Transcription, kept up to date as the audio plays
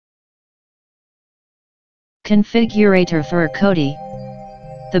Configurator for Kodi.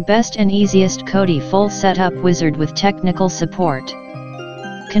 The best and easiest Kodi full setup wizard with technical support.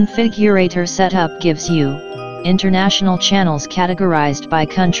 Configurator setup gives you international channels categorized by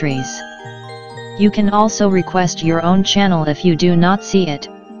countries. You can also request your own channel if you do not see it.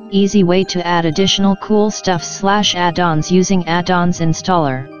 Easy way to add additional cool stuff / add-ons using add-ons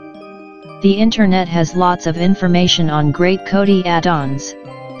installer. The internet has lots of information on great Kodi add-ons.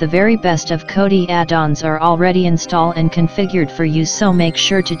 The very best of Kodi add-ons are already installed and configured for you, so make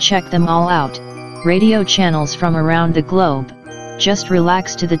sure to check them all out. Radio channels from around the globe. Just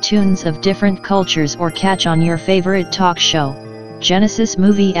relax to the tunes of different cultures or catch on your favorite talk show. Genesis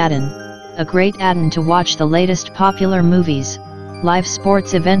Movie Add-in. A great add-in to watch the latest popular movies, live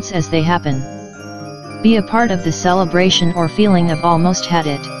sports events as they happen. Be a part of the celebration or feeling of almost had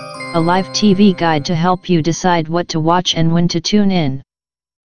it. A live TV guide to help you decide what to watch and when to tune in.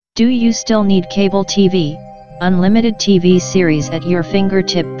 Do you still need cable TV? Unlimited TV series at your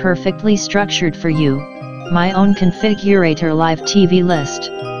fingertip, perfectly structured for you. My own Configurator live TV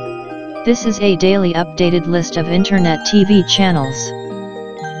list. This is a daily updated list of internet TV channels.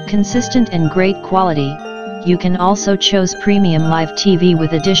 Consistent and great quality. You can also choose premium live TV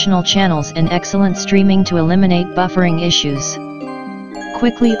with additional channels and excellent streaming to eliminate buffering issues.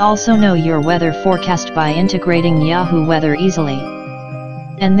 Quickly also know your weather forecast by integrating Yahoo Weather easily.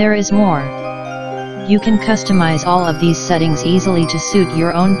 And there is more. You can customize all of these settings easily to suit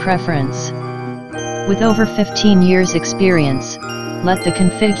your own preference. With over 15 years experience, let the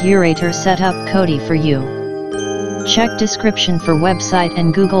Configurator set up Kodi for you. Check description for website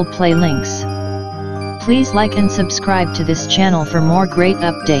and Google Play links. Please like and subscribe to this channel for more great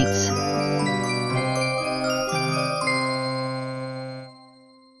updates.